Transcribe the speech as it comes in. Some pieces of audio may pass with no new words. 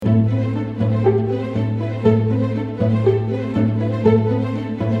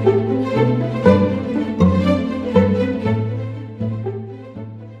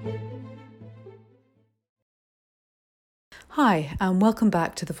and welcome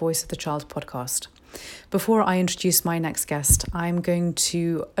back to the Voice of the Child podcast. Before I introduce my next guest, I'm going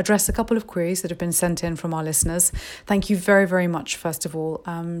to address a couple of queries that have been sent in from our listeners. Thank you very, very much, first of all,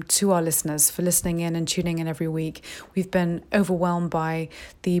 to our listeners for listening in and tuning in every week. We've been overwhelmed by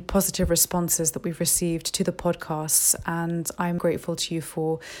the positive responses that we've received to the podcasts, and I'm grateful to you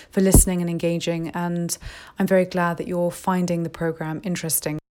for listening and engaging, and I'm very glad that you're finding the programme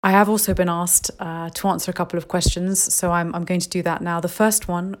interesting. I have also been asked to answer a couple of questions, so I'm going to do that now. The first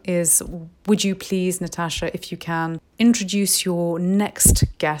one is, would you please, Natasha, if you can, introduce your next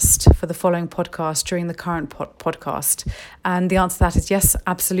guest for the following podcast during the current podcast? And the answer to that is yes,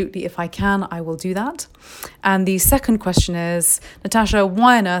 absolutely. If I can, I will do that. And the second question is, Natasha,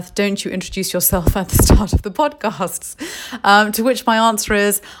 why on earth don't you introduce yourself at the start of the podcasts? To which my answer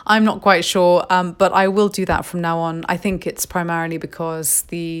is, I'm not quite sure, but I will do that from now on. I think it's primarily because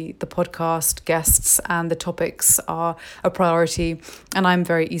the podcast guests and the topics are a priority, and I'm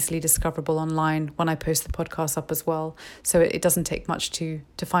very easily discoverable online when I post the podcast up as well. So it doesn't take much to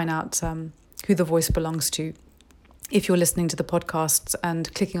find out who the voice belongs to if you're listening to the podcasts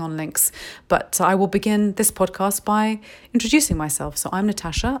and clicking on links. But I will begin this podcast by introducing myself. So I'm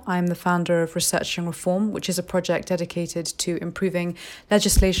Natasha. I'm the founder of Researching Reform, which is a project dedicated to improving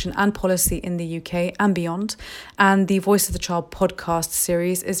legislation and policy in the UK and beyond. And the Voice of the Child podcast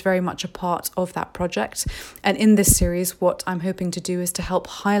series is very much a part of that project. And in this series, what I'm hoping to do is to help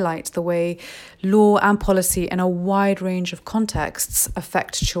highlight the way law and policy in a wide range of contexts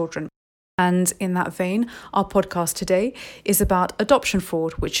affect children. And in that vein, our podcast today is about adoption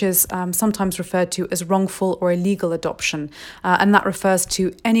fraud, which is sometimes referred to as wrongful or illegal adoption. And that refers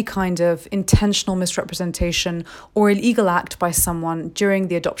to any kind of intentional misrepresentation or illegal act by someone during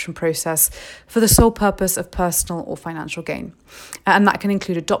the adoption process for the sole purpose of personal or financial gain. And that can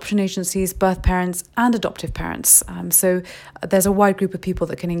include adoption agencies, birth parents, and adoptive parents. So there's a wide group of people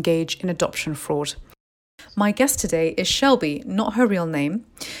that can engage in adoption fraud. My guest today is Shelby, not her real name.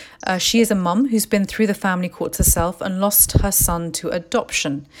 She is a mum who's been through the family courts herself and lost her son to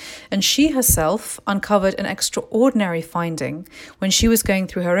adoption. And she herself uncovered an extraordinary finding when she was going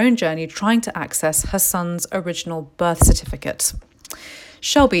through her own journey trying to access her son's original birth certificate.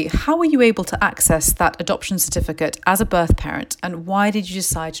 Shelby, how were you able to access that adoption certificate as a birth parent, and why did you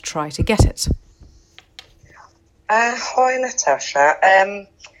decide to try to get it? Hi, Natasha.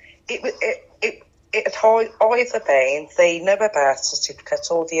 It had either been the newer birth certificate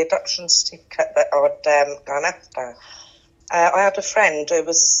or the adoption certificate that I'd gone after. I had a friend who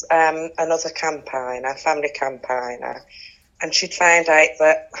was another campaigner, family campaigner, and she'd found out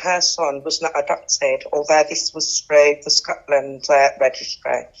that her son was not adopted, although this was through the Scotland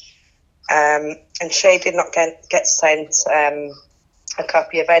registry. And she did not get sent a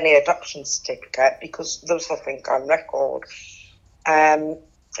copy of any adoption certificate because there was nothing on record.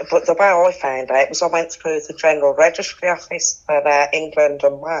 But the way I found out was I went through the General Registry Office for England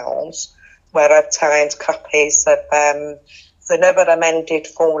and Wales, where I obtained copies of the never amended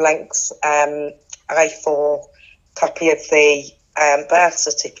full-length A4 copy of the birth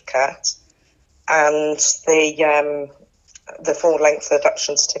certificate and the full-length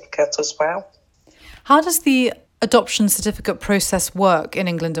adoption certificate as well. How does the adoption certificate process work in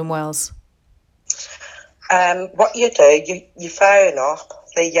England and Wales? What you do, you phone up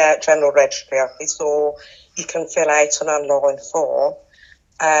the General Registry Office, or you can fill out an online form.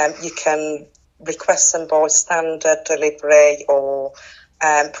 You can request them by standard delivery or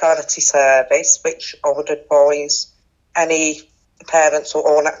priority service, which I would advise any parents or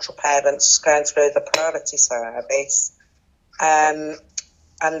all natural parents going through the priority service.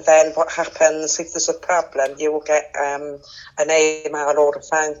 And then what happens, if there's a problem, you will get an email or a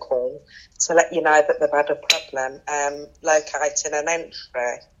phone call to let you know that they've had a problem locating an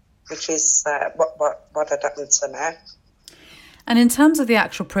entry, which is what had happened to me. And in terms of the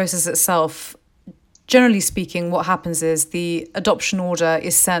actual process itself, generally speaking, what happens is the adoption order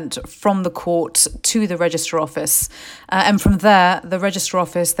is sent from the court to the register office. And from there, the register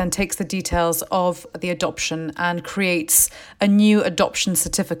office then takes the details of the adoption and creates a new adoption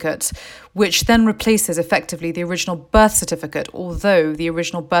certificate, which then replaces effectively the original birth certificate, although the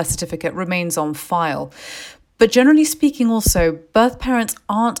original birth certificate remains on file. But generally speaking, also, birth parents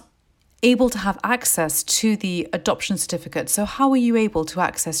aren't able to have access to the adoption certificate. So how were you able to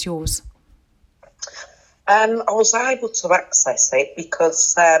access yours? I was able to access it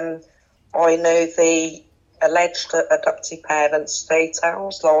because I knew the alleged adoptive parents'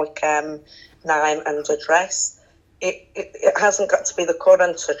 details, like name and address. It hasn't got to be the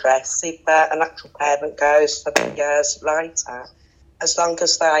current address if an actual parent goes for the years later, as long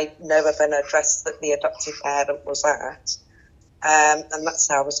as they know of an address that the adoptive parent was at. and that's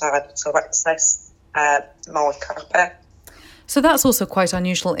how I was able to access my copy. So that's also quite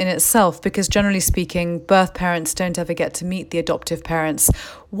unusual in itself, because generally speaking, birth parents don't ever get to meet the adoptive parents.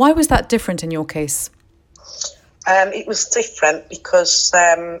 Why was that different in your case? It was different because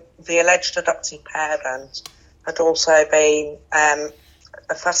the alleged adoptive parent had also been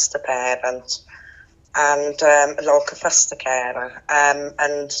a foster parent and like a foster carer, and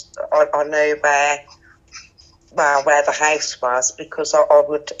I knew where the house was, because I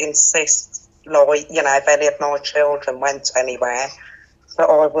would insist, like, if any of my children went anywhere, that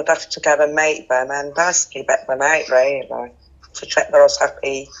I would have to go and meet them and basically bet them out, really, to check that I was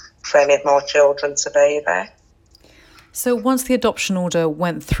happy for any of my children to be there. So once the adoption order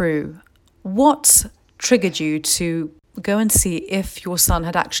went through, what triggered you to go and see if your son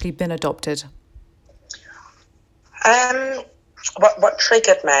had actually been adopted? What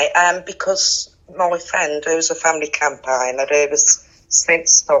triggered me? Because my friend, who's a family campaigner, who was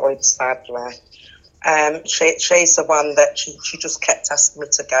since died, sadly, she's the one that she just kept asking me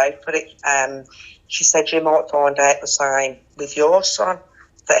to go for it. She said, you might find out the same with your son,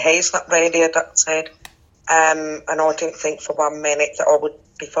 that he's not really adopted. And I didn't think for 1 minute that I would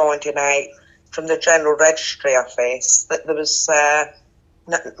be finding out from the General Registry Office that there was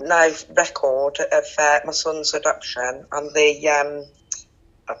no record of my son's adoption on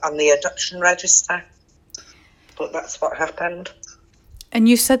the adoption register. But that's what happened. And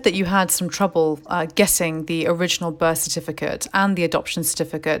you said that you had some trouble getting the original birth certificate and the adoption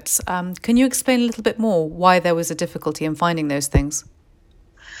certificate. Can you explain a little bit more why there was a difficulty in finding those things?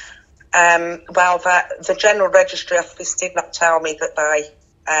 Well, the General Registry Office did not tell me that they...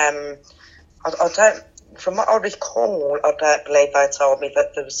 I don't... From what I recall, I don't believe they told me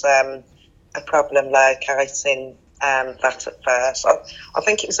that there was a problem locating that at first. I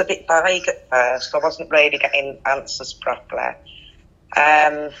think it was a bit vague at first. I wasn't really getting answers properly,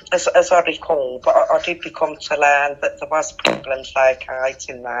 as I recall. But I did become to learn that there was problems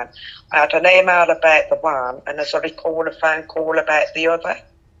locating that. I had an email about the one, and as I recall, a phone call about the other,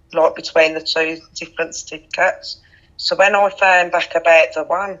 like between the two different certificates. So when I found back about the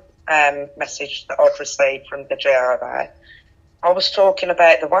one message that I'd received from the GRA, I was talking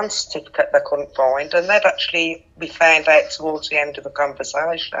about the one certificate they couldn't find, and we found out towards the end of the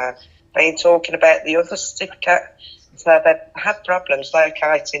conversation, they'd talking about the other certificate. So they had problems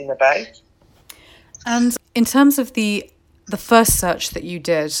locating the both. And in terms of the first search that you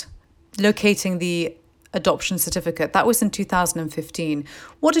did, locating the adoption certificate, that was in 2015.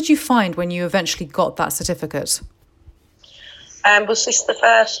 What did you find when you eventually got that certificate? Was this the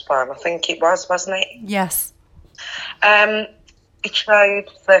first one? I think it was, wasn't it? Yes. It showed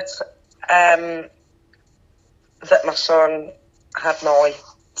that that my son had my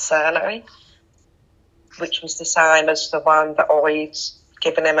surname, which was the same as the one that I'd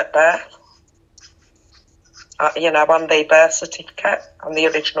given him at birth. On the birth certificate, on the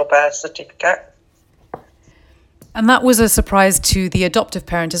original birth certificate. And that was a surprise to the adoptive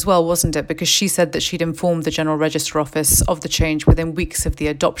parent as well, wasn't it? Because she said that she'd informed the General Register Office of the change within weeks of the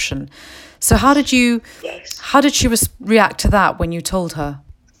adoption. So how did she react to that when you told her?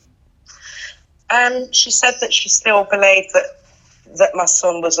 She said that she still believed that my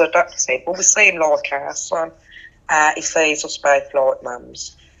son was adopted. Well, we seem like our son. He sees us both like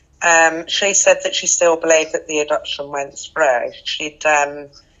mums. She said that she still believed that the adoption went through. She'd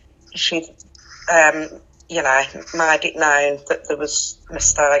made it known that there was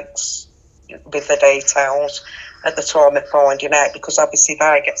mistakes with the details at the time of finding out, because obviously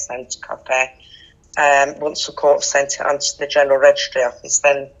they get sent a copy. Once the court sent it on to the General Registry Office,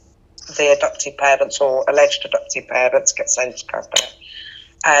 then the adoptive parents or alleged adoptive parents get sent a copy.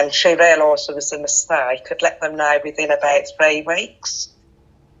 And she realised there was a mistake, had let them know within about 3 weeks,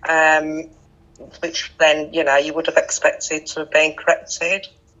 which then, you would have expected to have been corrected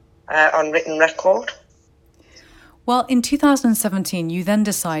on written record. Well, in 2017, you then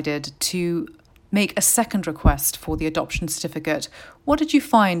decided to make a second request for the adoption certificate. What did you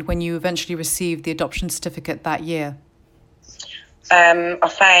find when you eventually received the adoption certificate that year? I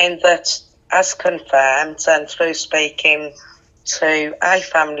found that, as confirmed, and through speaking to a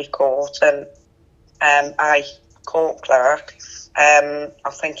family court and a court clerk, I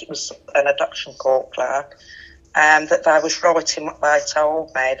think it was an adoption court clerk, that they was writing what they told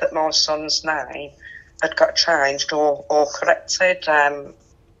me, that my son's name had got changed or corrected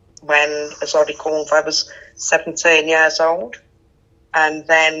when, as I recall, I was 17 years old. And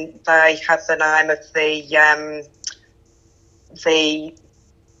then they had the name of the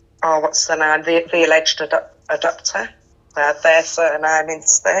alleged adopter. They had their surname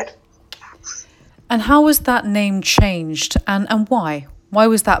instead. And how was that name changed, and why? Why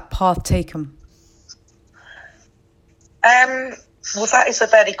was that path taken? Well, that is a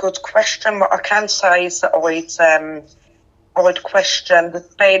very good question. What I can say is that I'd question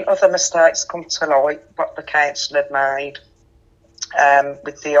there's been other mistakes come to light what the council had made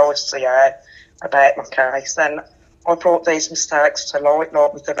with the ICA about my case. And I brought these mistakes to light,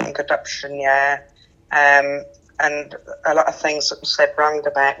 like with the wrong adoption year, and a lot of things that were said wrong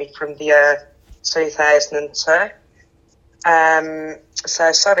about me from the year 2002.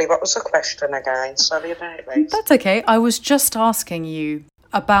 So sorry, what was the question again? Sorry about this. That's okay. I was just asking you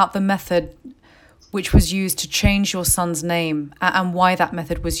about the method which was used to change your son's name and why that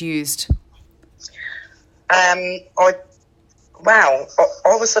method was used. I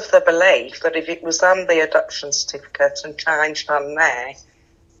was of the belief that if it was on the adoption certificate and changed on there,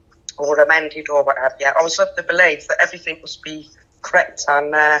 or amended or what have you, I was of the belief that everything must be correct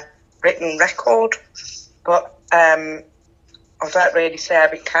on written record. But I don't really see how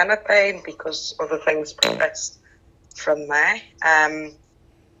it can have been because other things progressed from there. And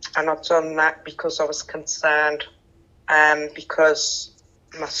I've done that because I was concerned because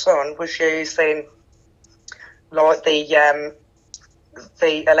my son was using like the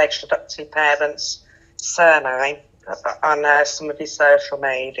alleged adoptive parents' surname on some of his social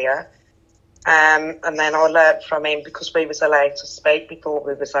media. And then I learnt from him, because we was allowed to speak before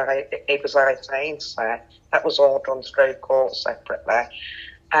he was 18, so that was all done through court separately.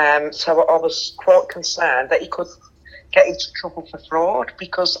 So I was quite concerned that he could get into trouble for fraud,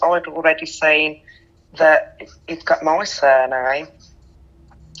 because I'd already seen that he'd got my surname,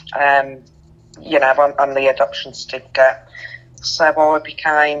 on the adoption certificate. So I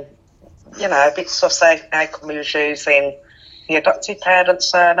became, a bit sussy how come he was using the adoptive parent's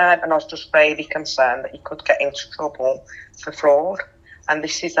surname, and I was just really concerned that he could get into trouble for fraud. And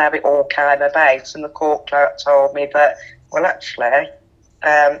this is how it all came about. And the court clerk told me that, well, actually,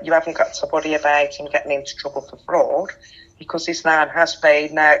 you haven't got to worry about him getting into trouble for fraud, because his name has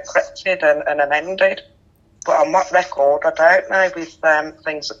been corrected and amended. But on what record, I don't know, with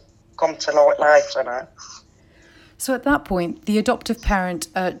things that come to light later now. So at that point, the adoptive parent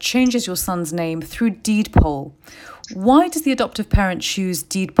changes your son's name through deed poll. Why does the adoptive parent choose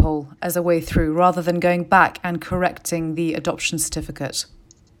deed poll as a way through rather than going back and correcting the adoption certificate?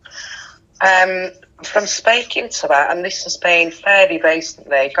 From speaking to that, and this has been fairly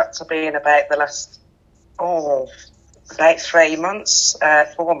recently, got to be in about the last, about 3 months,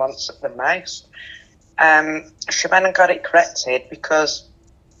 4 months at the most. She went and got it corrected because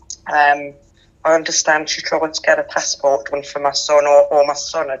I understand she tried to get a passport done for my son, or my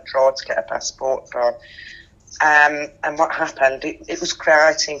son had tried to get a passport done. And what happened, it was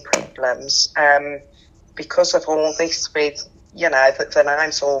creating problems because of all this with, the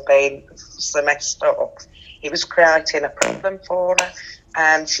names all being so messed up. It was creating a problem for her.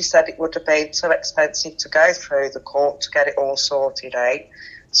 And she said it would have been too expensive to go through the court to get it all sorted out.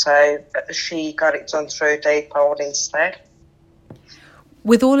 So she got it done through deed poll instead.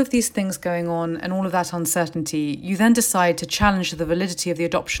 With all of these things going on and all of that uncertainty, you then decide to challenge the validity of the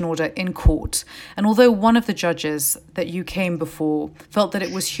adoption order in court. And although one of the judges that you came before felt that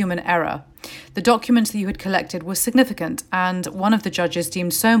it was human error, the documents that you had collected were significant, and one of the judges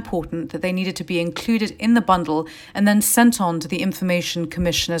deemed so important that they needed to be included in the bundle and then sent on to the Information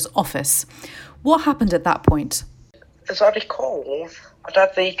Commissioner's office. What happened at that point? As I recall, I'd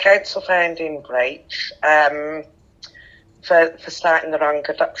had the council found in breach for starting the wrong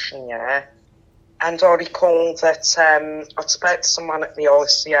adoption year. And I recall that I'd spoke to someone at the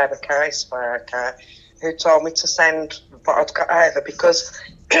ICA, the caseworker, who told me to send what I'd got over because,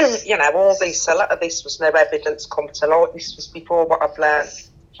 all this, a lot of this was no evidence come to light. This was before what I've learned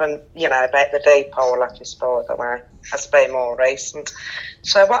from, about the deed poll office, by the way. That's been more recent.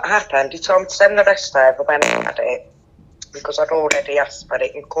 So what happened, he told me to send the rest over when I had it, because I'd already asked for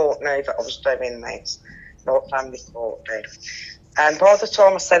it, and court knew that I was doing this. Not family court did. And by the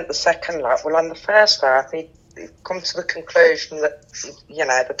time I sent the second lot, on the first lot, he'd come to the conclusion that,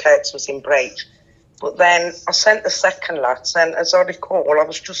 the case was in breach. But then I sent the second lot, and as I recall, I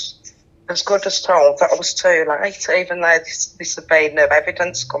was just as good as told that I was too late, even though this had been no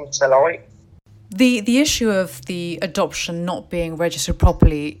evidence come to light. The issue of the adoption not being registered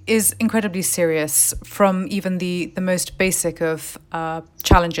properly is incredibly serious, from even the most basic of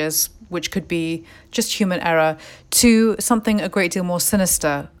challenges, which could be just human error, to something a great deal more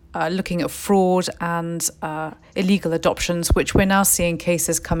sinister, looking at fraud and illegal adoptions, which we're now seeing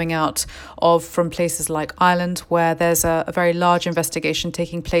cases coming out of from places like Ireland, where there's a very large investigation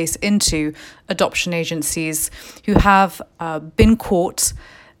taking place into adoption agencies who have been caught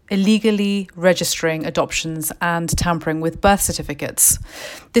illegally registering adoptions and tampering with birth certificates.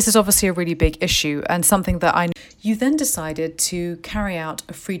 This is obviously a really big issue and something that I... You then decided to carry out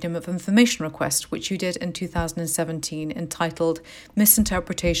a Freedom of Information request, which you did in 2017, entitled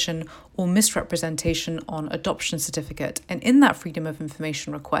Misinterpretation or Misrepresentation on Adoption Certificate. And in that Freedom of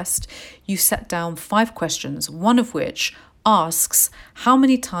Information request, you set down 5 questions, one of which asks how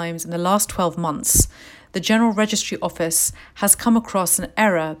many times in the last 12 months the General Registry Office has come across an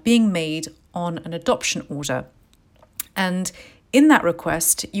error being made on an adoption order. And in that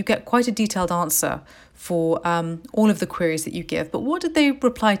request, you get quite a detailed answer for all of the queries that you give. But what did they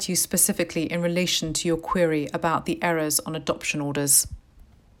reply to you specifically in relation to your query about the errors on adoption orders?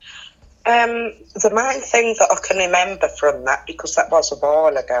 The main thing that I can remember from that, because that was a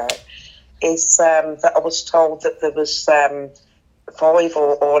while ago, is that I was told that there was 5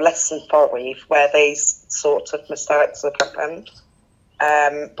 or less than 5 where these sort of mistakes have happened.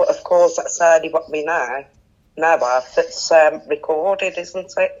 But of course, that's only what we know of that's recorded,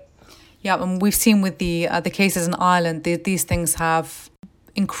 isn't it? Yeah, and we've seen with the cases in Ireland, these things have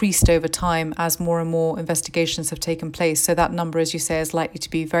increased over time as more and more investigations have taken place. So that number, as you say, is likely to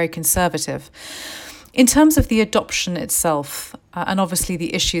be very conservative. In terms of the adoption itself, and obviously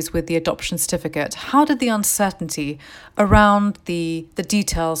the issues with the adoption certificate, how did the uncertainty around the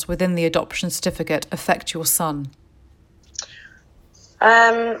details within the adoption certificate affect your son?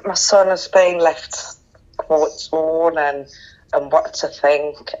 My son has been left quite torn and what to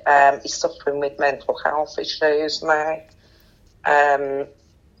think. He's suffering with mental health issues now.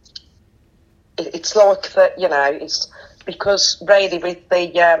 It's like that, it's because really with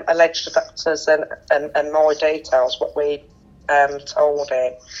the alleged adopters and my details, what we told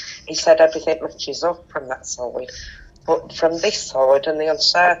him, he said everything matches up from that side. But from this side and the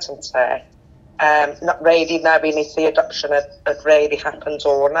uncertainty, not really knowing if the adoption had really happened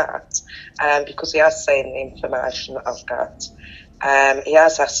or not, because he has seen the information that I've got. He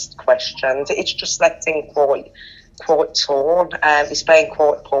has asked questions. It's just left him quite torn. He's been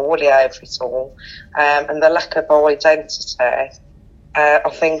quite poorly over it all. And the lack of identity, I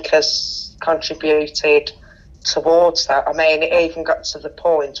think, has contributed towards that. I mean, it even got to the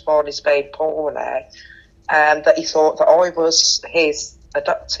point while he's been poorly that he thought that I was his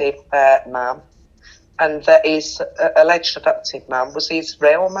adoptive mum and that his alleged adoptive mum was his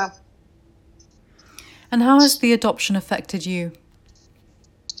real mum. And how has the adoption affected you?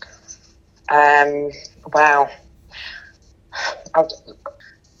 Well,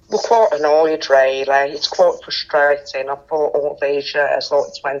 we're quite annoyed, really. It's quite frustrating. I've thought all these years,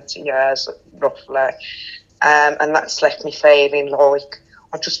 like 20 years roughly, and that's left me feeling like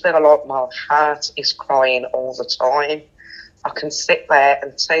I just feel like my heart is crying all the time. I can sit there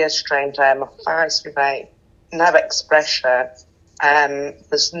and tears stream down my face without no expression.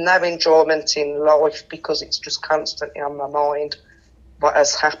 There's no enjoyment in life because it's just constantly on my mind what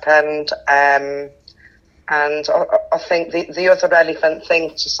has happened. And I think the other relevant thing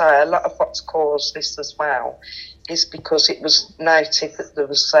to say, a lot of what's caused this as well, is because it was noted that there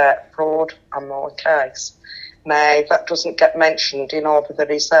was fraud on my case. Now, that doesn't get mentioned in either the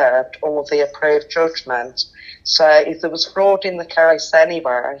reserved or the approved judgment. So if there was fraud in the case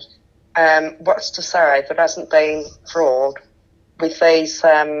anyway, what's to say there hasn't been fraud with these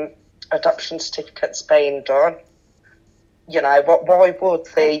adoption certificates being done? Why would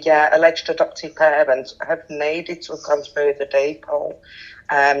the alleged adoptive parent have needed to have gone through the depot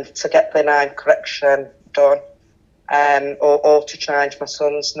to get the name correction done or to change my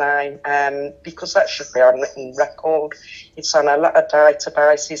son's name? Because that should be on written record. It's on a lot of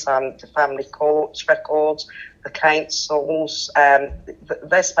databases, on the family courts records, the councils.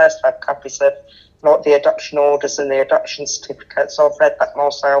 They're supposed to have copies of like the adoption orders and the adoption certificates. I've read that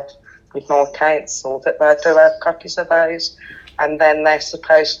myself with my council, that they do have copies of those, and then they're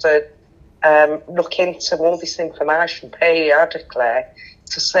supposed to look into all this information periodically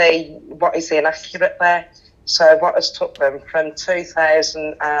to see what is inaccurate there. So what has took them from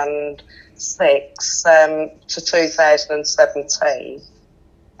 2006 to 2017,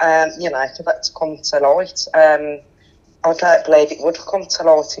 for that to come to light. I don't believe it would have come to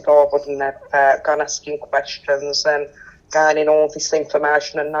light if I wouldn't have gone asking questions and gaining all this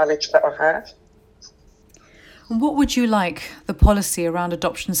information and knowledge that I have. What would you like the policy around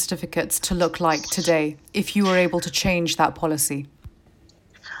adoption certificates to look like today if you were able to change that policy?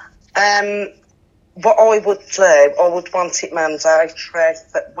 What I would do, I would want it mandatory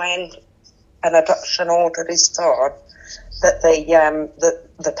that when an adoption order is done, that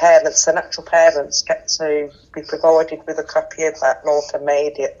the parents, the natural parents, get to be provided with a copy of that like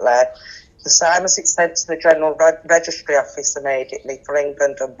immediately, the same as it's sent to the General Registry Office immediately for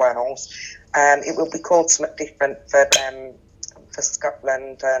England and Wales. It will be called something different for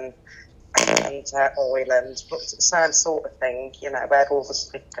Scotland and Ireland, but it's the same sort of thing, where all the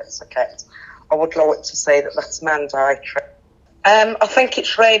certificates are kept. I would like to say that that's mandatory. I think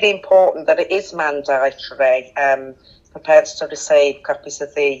it's really important that it is mandatory for parents to receive copies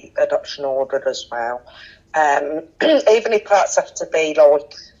of the adoption order as well. Even if parts have to be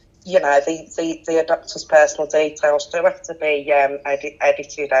like, the adopter's personal details do have to be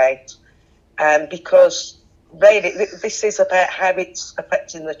edited out, because really this is about how it's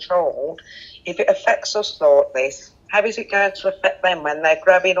affecting the child. If it affects us like this, how is it going to affect them when they're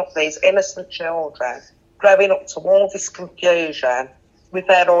growing up, these innocent children, growing up to all this confusion with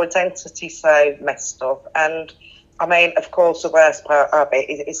their identity so messed up? And I mean, of course, the worst part of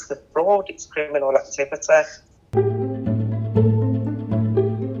it is the fraud, it's criminal activity.